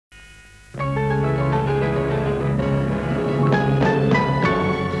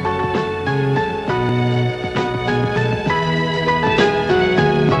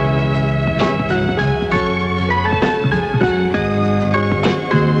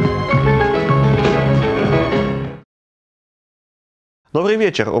Добрый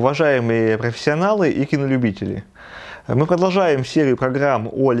вечер, уважаемые профессионалы и кинолюбители. Мы продолжаем серию программ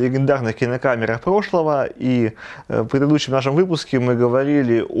о легендарных кинокамерах прошлого, и в предыдущем нашем выпуске мы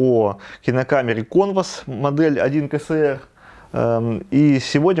говорили о кинокамере Konvas, модель 1 КСР. И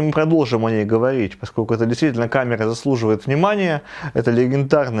сегодня мы продолжим о ней говорить, поскольку это действительно камера заслуживает внимания. Это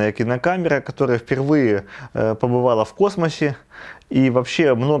легендарная кинокамера, которая впервые побывала в космосе. И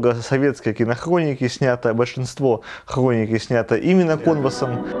вообще много советской кинохроники снято, большинство хроники снято именно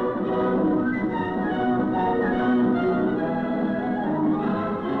Konvasом.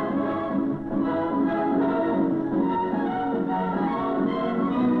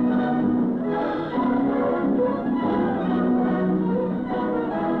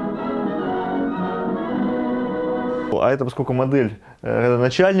 А это поскольку модель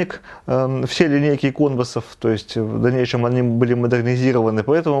родоначальник все линейки Konvasов, то есть в дальнейшем они были модернизированы,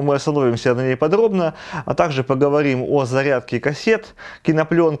 поэтому мы остановимся на ней подробно, а также поговорим о зарядке кассет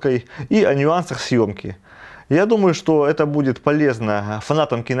кинопленкой и о нюансах съемки. Я думаю, что это будет полезно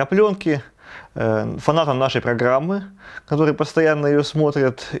фанатам кинопленки, фанатам нашей программы, которые постоянно ее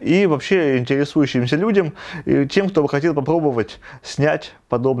смотрят, и вообще интересующимся людям, и тем, кто бы хотел попробовать снять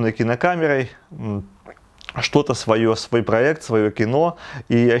подобной кинокамерой что-то свое, свой проект, свое кино.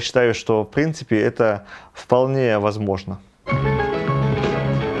 И я считаю, что в принципе это вполне возможно.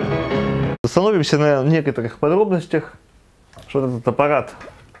 Остановимся на некоторых подробностях. Что этот аппарат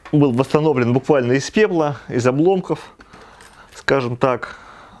был восстановлен буквально из пепла, из обломков, скажем так.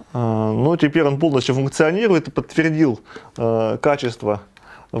 Но теперь он полностью функционирует и подтвердил качество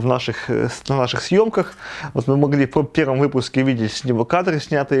на наших съемках. Вот мы могли в первом выпуске видеть с него кадры,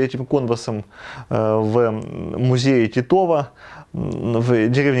 снятые этим Konvasом в музее Титова, в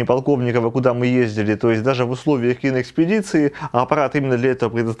деревне Полковникова, куда мы ездили. То есть даже в условиях киноэкспедиции, а аппарат именно для этого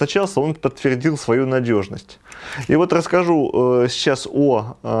предназначался, он подтвердил свою надежность. И вот расскажу сейчас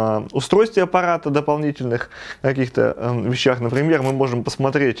о устройстве аппарата, дополнительных каких-то вещах. Например, мы можем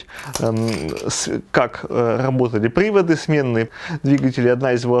посмотреть, как работали приводы сменные двигателя.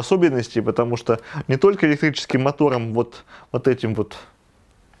 Одна из его особенностей, потому что не только электрическим мотором, вот этим вот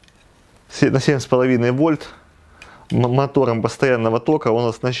на 7,5 вольт, мотором постоянного тока он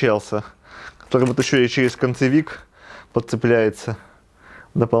оснащался, который вот еще и через концевик подцепляется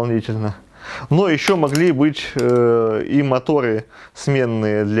дополнительно. Но еще могли быть и моторы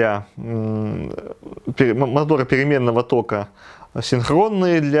сменные для моторы переменного тока,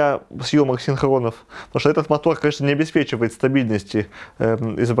 синхронные для съемок синхронов, потому что этот мотор, конечно, не обеспечивает стабильности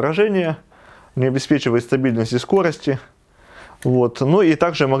изображения, не обеспечивает стабильности скорости. Вот. Ну и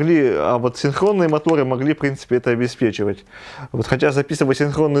также могли, а вот синхронные моторы могли, в принципе, это обеспечивать. Вот, хотя записывать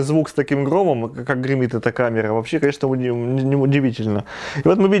синхронный звук с таким громом, как гремит эта камера, вообще, конечно, удивительно. И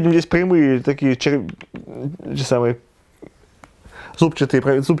вот мы видим здесь прямые такие самые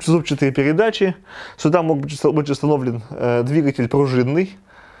зубчатые передачи. Сюда мог быть установлен двигатель пружинный,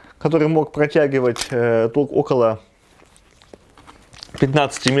 который мог протягивать ток около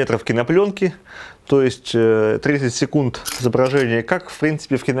 15 метров кинопленки, то есть 30 секунд изображения, как в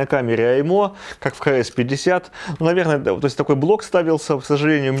принципе в кинокамере АИМО, как в КС-50. Ну, наверное, то есть такой блок ставился, к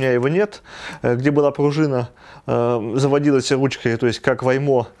сожалению, у меня его нет, где была пружина, заводилась ручкой, то есть как в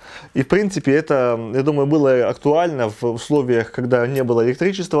АИМО. И в принципе это, я думаю, было актуально в условиях, когда не было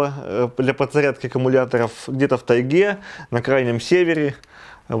электричества для подзарядки аккумуляторов где-то в тайге, на крайнем севере.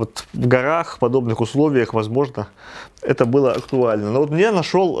 Вот в горах, в подобных условиях, возможно, это было актуально. Но вот я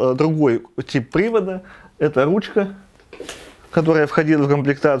нашел другой тип привода. Это ручка, которая входила в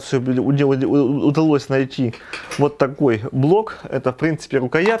комплектацию. Удалось найти вот такой блок. Это, в принципе,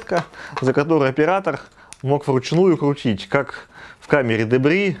 рукоятка, за которой оператор мог вручную крутить, как в камере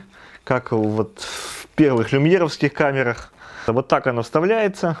Дебри, как вот в первых люмьеровских камерах. Вот так она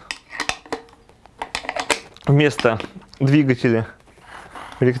вставляется вместо двигателя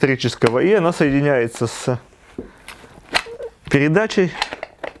электрического, и она соединяется с передачей,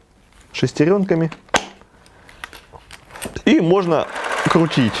 шестеренками, и можно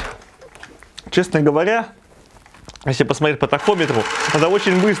крутить. Честно говоря, если посмотреть по тахометру, надо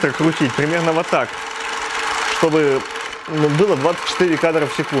очень быстро крутить, примерно вот так, чтобы было 24 кадра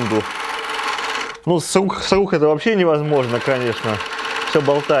в секунду. Ну, с рук это вообще невозможно, конечно, все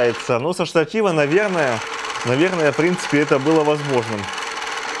болтается, но со штатива, наверное, в принципе, это было возможным.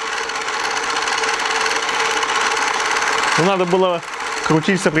 Но надо было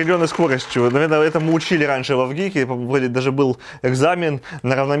крутить с определенной скоростью. Наверное, это мы учили раньше во ВГИКе, даже был экзамен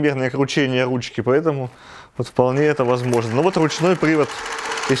на равномерное кручение ручки, поэтому вот вполне это возможно. Но вот ручной привод,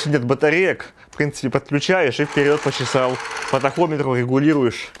 если нет батареек, в принципе, подключаешь и вперед почесал. По тахометру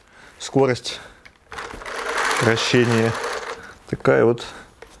регулируешь скорость вращения Такая вот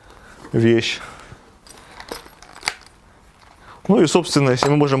вещь. Ну и, собственно, если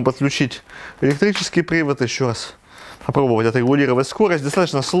мы можем подключить электрический привод, еще раз попробовать отрегулировать скорость.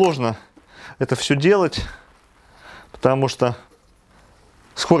 Достаточно сложно это все делать, потому что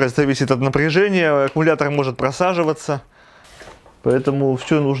скорость зависит от напряжения, аккумулятор может просаживаться, поэтому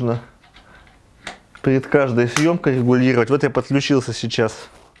все нужно перед каждой съемкой регулировать. Вот я подключился сейчас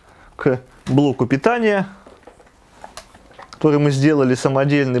к блоку питания, который мы сделали,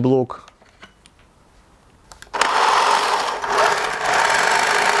 самодельный блок.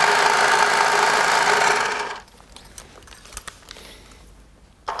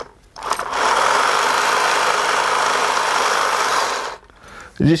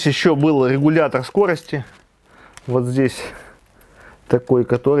 Здесь еще был регулятор скорости. Вот здесь такой,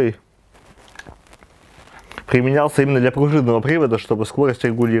 который применялся именно для пружинного привода, чтобы скорость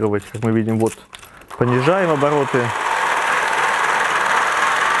регулировать. Как мы видим, вот понижаем обороты.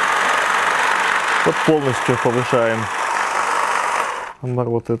 Вот полностью повышаем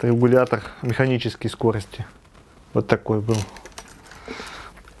обороты. Это регулятор механической скорости. Вот такой был.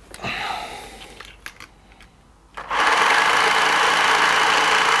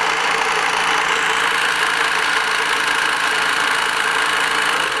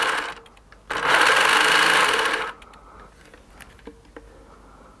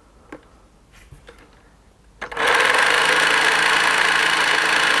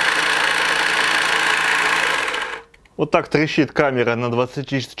 Вот так трещит камера на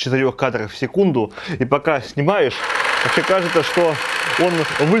 24 кадрах в секунду. И пока снимаешь, вообще кажется, что он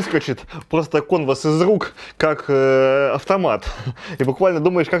выскочит просто Konvas из рук, как автомат. И буквально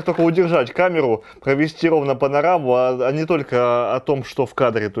думаешь, как только удержать камеру, провести ровно панораму, а не только о том, что в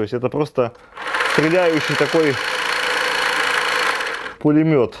кадре. То есть это просто стреляющий такой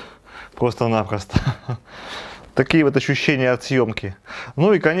пулемет. Просто-напросто. Такие вот ощущения от съемки.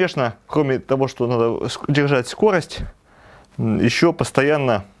 Ну и, конечно, кроме того, что надо держать скорость, еще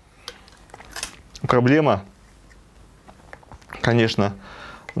постоянно проблема, конечно,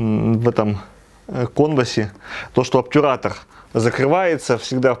 в этом конвасе, то, что обтюратор закрывается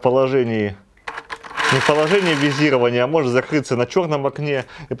всегда в положении, не в положении визирования, а может закрыться на черном окне,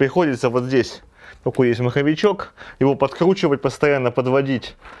 и приходится вот здесь, такой есть маховичок, его подкручивать, постоянно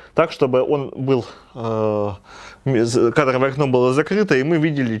подводить так, чтобы он был, кадровое окно было закрыто, и мы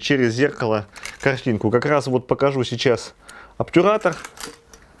видели через зеркало картинку. Как раз вот покажу сейчас обтюратор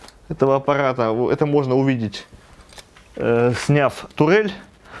этого аппарата. Это можно увидеть, сняв турель.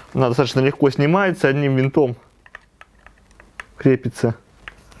 Она достаточно легко снимается, одним винтом крепится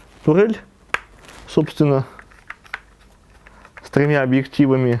турель, собственно, с 3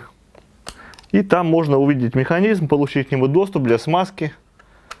 объективами. И там можно увидеть механизм, получить к нему доступ для смазки,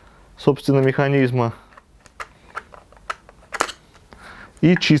 собственно, механизма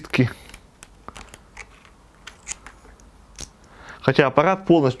и чистки. Хотя аппарат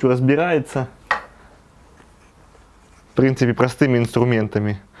полностью разбирается, в принципе, простыми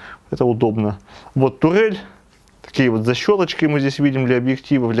инструментами. Это удобно. Вот турель, такие вот защелочки мы здесь видим для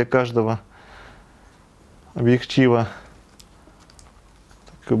объективов, для каждого объектива.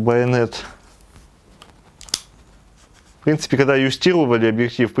 Такой байонет. В принципе, когда юстировали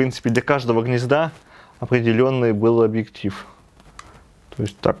объектив, в принципе, для каждого гнезда определенный был объектив. То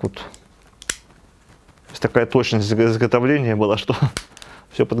есть так вот. То есть такая точность изготовления была, что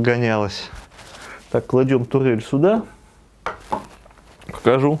все подгонялось. Так, кладем турель сюда.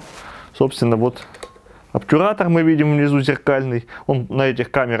 Покажу. Собственно, вот обтюратор мы видим внизу зеркальный. Он на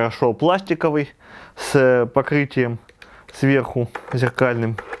этих камерах шел пластиковый, с покрытием сверху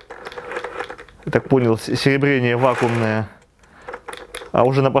зеркальным. Я так понял, серебрение вакуумное. А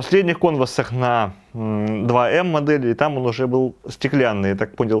уже на последних конвасах, на 2М модели, там он уже был стеклянный. Я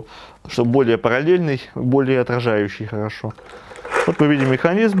так понял, что более параллельный, более отражающий хорошо. Вот мы видим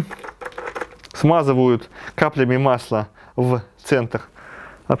механизм. Смазывают каплями масла в центр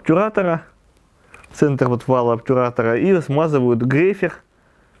обтюратора, центр вот вала обтюратора, и смазывают грейфер,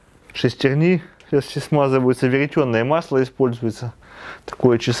 шестерни. Сейчас смазываются, веретенное масло используется,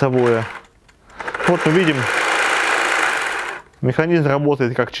 такое часовое. Вот мы видим, механизм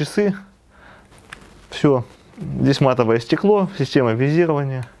работает как часы. Все, здесь матовое стекло, система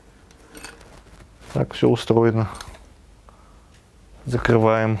визирования. Так, все устроено.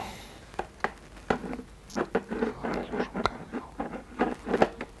 Закрываем.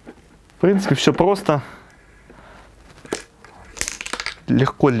 В принципе, все просто.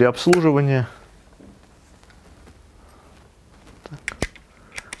 Легко для обслуживания. Так.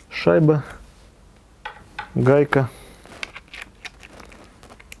 Шайба. Гайка.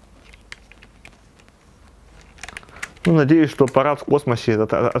 Ну, надеюсь, что аппарат в космосе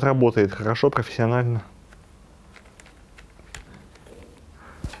отработает хорошо, профессионально.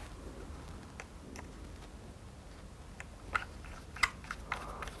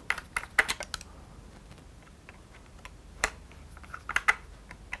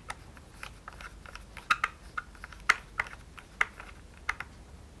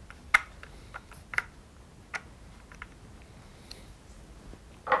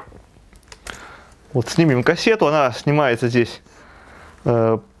 Вот снимем кассету, она снимается здесь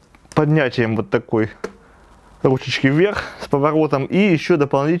поднятием вот такой ручечки вверх с поворотом, и еще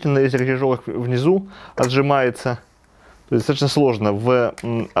дополнительно, если рычажок внизу отжимается. То есть достаточно сложно. В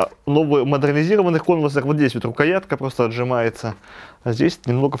новых модернизированных конвасах вот здесь вот рукоятка просто отжимается, а здесь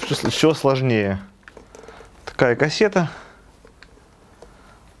немного все сложнее. Такая кассета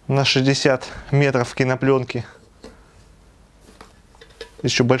на 60 метров кинопленки.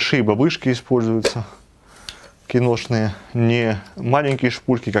 Еще большие бабышки используются, киношные, не маленькие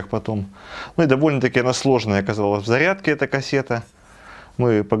шпульки, как потом. Ну и довольно-таки она сложная оказалась в зарядке, эта кассета.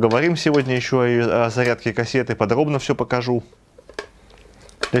 Мы поговорим сегодня еще о зарядке кассеты, подробно все покажу.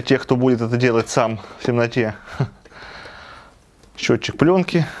 Для тех, кто будет это делать сам в темноте. Счетчик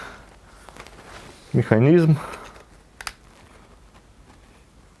пленки, механизм,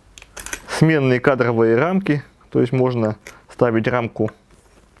 сменные кадровые рамки, то есть можно ставить рамку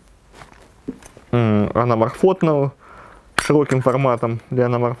аноморфотного широким форматом для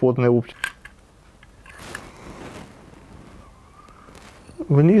аноморфотной оптики.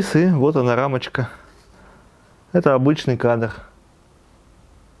 Вниз, и вот она рамочка. Это обычный кадр.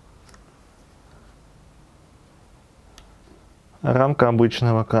 Рамка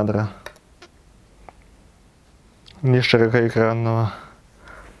обычного кадра, не широкоэкранного.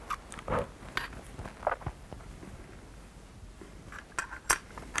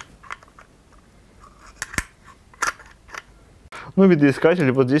 Ну,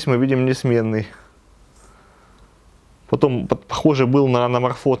 видоискатель вот здесь мы видим несменный. Потом похоже был на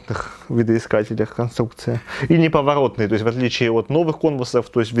аноморфотных видоискателях конструкция. И неповоротный, то есть в отличие от новых конвасов,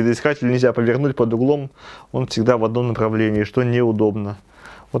 то есть видоискатель нельзя повернуть под углом, он всегда в одном направлении, что неудобно.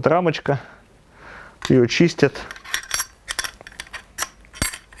 Вот рамочка, ее чистят.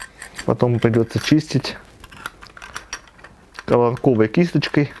 Потом придется чистить колонковой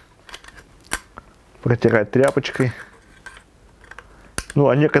кисточкой, протирать тряпочкой. Ну,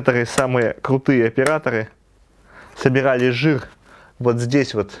 а некоторые самые крутые операторы собирали жир вот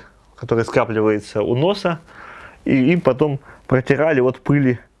здесь вот, который скапливается у носа, и им потом протирали от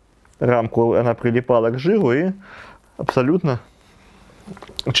пыли рамку. Она прилипала к жиру, и абсолютно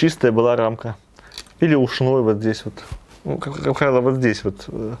чистая была рамка. Или ушной вот здесь вот. Ну, как правило, вот здесь вот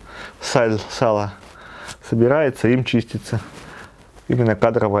сало собирается, им чистится. Именно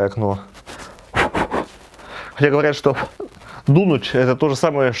кадровое окно. Хотя говорят, что дунуть — это то же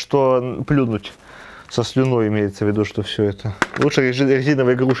самое, что плюнуть. Со слюной имеется в виду, что все это. Лучше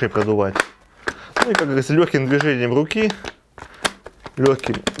резиновой грушей продувать. Ну и, как говорится, легким движением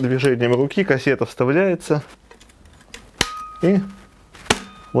руки кассета вставляется. И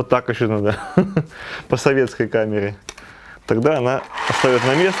вот так еще надо по советской камере. Тогда она встает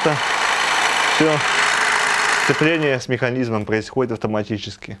на место. Все, сцепление с механизмом происходит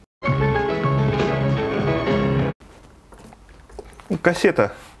автоматически.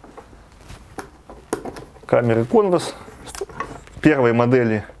 Кассета камеры Konvas первой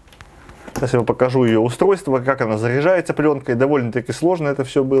модели. Сейчас я вам покажу ее устройство, как она заряжается пленкой. Довольно-таки сложно это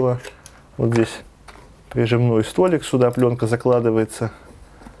все было. Вот здесь прижимной столик, сюда пленка закладывается.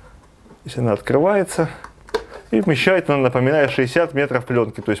 Здесь она открывается и вмещает, она напоминает 60 метров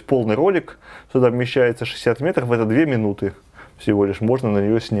пленки. То есть полный ролик, сюда вмещается 60 метров, это 2 минуты всего лишь можно на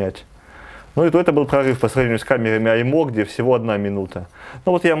нее снять. Ну и то это был прорыв по сравнению с камерами АИМО, где всего 1 минута.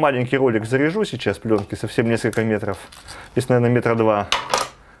 Ну вот я маленький ролик заряжу сейчас пленки, совсем несколько метров. Здесь, наверное, 1,2 метра,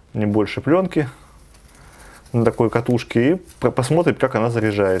 не больше пленки на такой катушке. И посмотрим, как она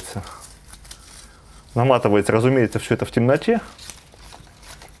заряжается. Наматывается, разумеется, все это в темноте.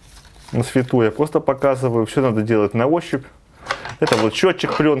 На свету я просто показываю. Все надо делать на ощупь. Это вот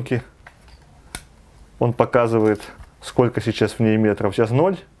счетчик пленки. Он показывает, сколько сейчас в ней метров. Сейчас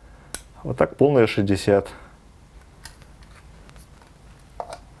 0. Вот так полная 60.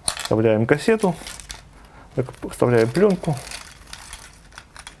 Вставляем кассету, вставляем пленку.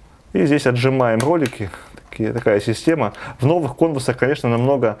 И здесь отжимаем ролики. Такая система. В новых конвасах, конечно,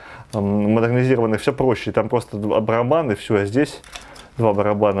 намного модернизированных все проще. Там просто 2 барабана и все. А здесь 2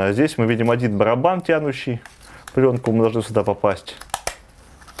 барабана. А здесь мы видим 1 барабан тянущий. Пленку мы должны сюда попасть.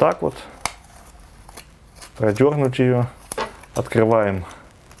 Так вот. Продернуть ее. Открываем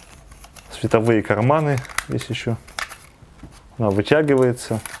световые карманы. Здесь еще Она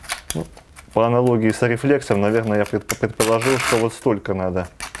вытягивается. Ну, по аналогии с рефлексом, наверное, я предположил, что вот столько надо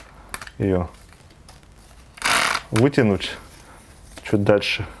ее вытянуть чуть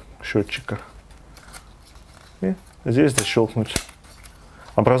дальше счетчика. И здесь защелкнуть.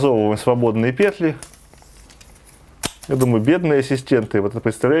 Образовываем свободные петли. Я думаю, бедные ассистенты. Вот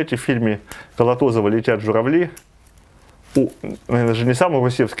представляете, в фильме Колотозова «Летят журавли». Наверное, же не сам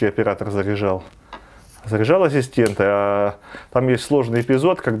русевский оператор заряжал. Заряжал ассистента. А там есть сложный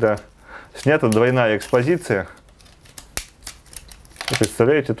эпизод, когда снята двойная экспозиция. Вы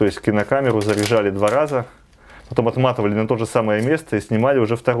представляете, то есть кинокамеру заряжали 2 раза. Потом отматывали на то же самое место и снимали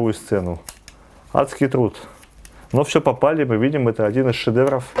уже вторую сцену. Адский труд. Но все попали, мы видим, это один из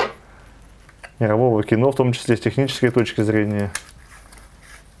шедевров мирового кино, в том числе с технической точки зрения.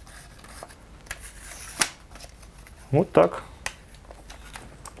 Вот так.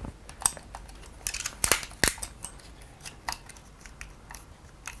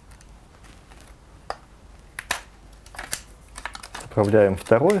 Отправляем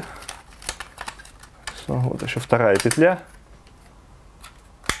второй. Вот еще вторая петля.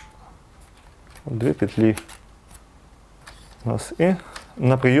 2 петли у нас. И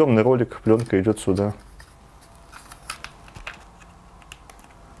на приемный ролик пленка идет сюда.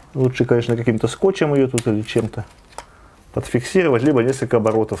 Лучше, конечно, каким-то скотчем ее тут или чем-то подфиксировать, либо несколько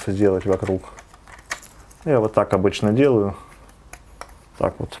оборотов сделать вокруг. Я вот так обычно делаю.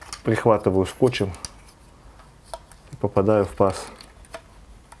 Так вот прихватываю скотчем и попадаю в паз.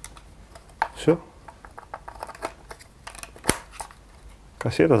 Все.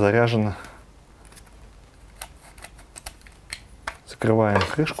 Кассета заряжена. Закрываем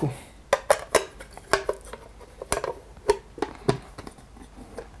крышку.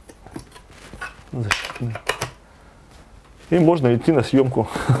 Защитную. И можно идти на съемку.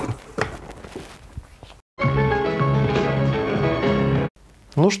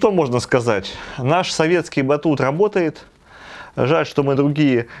 Ну что можно сказать? Наш советский батут работает. Жаль, что мы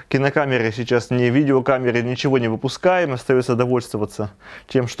другие кинокамеры сейчас, не видеокамеры, ничего не выпускаем. Остается довольствоваться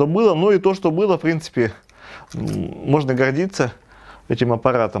тем, что было. Ну и то, что было, в принципе, можно гордиться этим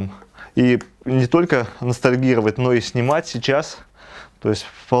аппаратом. И не только ностальгировать, но и снимать сейчас. То есть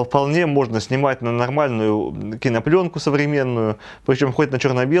вполне можно снимать на нормальную кинопленку современную. Причем хоть на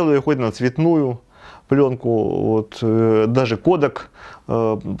черно-белую, хоть на цветную пленку, вот, даже кодек,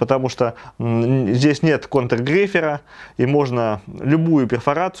 потому что здесь нет контргрейфера, и можно любую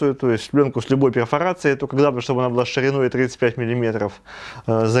перфорацию, то есть пленку с любой перфорацией, только главное, чтобы она была шириной 35 мм,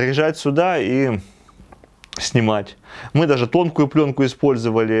 заряжать сюда и снимать. Мы даже тонкую пленку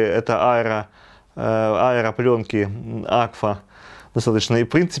использовали, это аэропленки Акфа. Достаточно, и в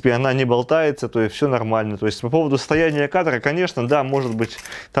принципе она не болтается, то есть все нормально. То есть по поводу состояния кадра, конечно, да, может быть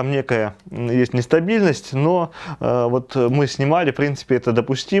там некая есть нестабильность, но вот мы снимали, в принципе это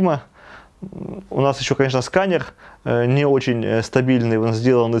допустимо. У нас еще, конечно, сканер не очень стабильный, он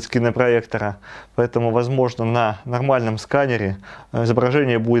сделан из кинопроектора, поэтому, возможно, на нормальном сканере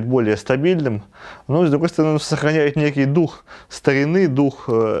изображение будет более стабильным. Но, с другой стороны, он сохраняет некий дух старины, дух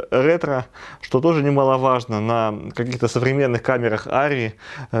ретро, что тоже немаловажно. На каких-то современных камерах Арри,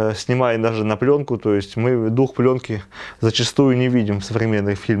 снимая даже на пленку, то есть мы дух пленки зачастую не видим в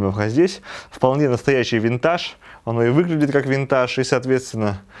современных фильмах. А здесь вполне настоящий винтаж, оно и выглядит как винтаж, и,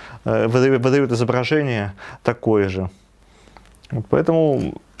 соответственно, выдает изображение такое же.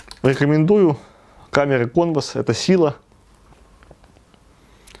 Поэтому рекомендую камеры Konvas, это сила.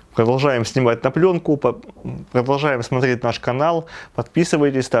 Продолжаем снимать на пленку, продолжаем смотреть наш канал,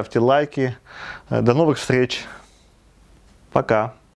 подписывайтесь, ставьте лайки. До новых встреч. Пока.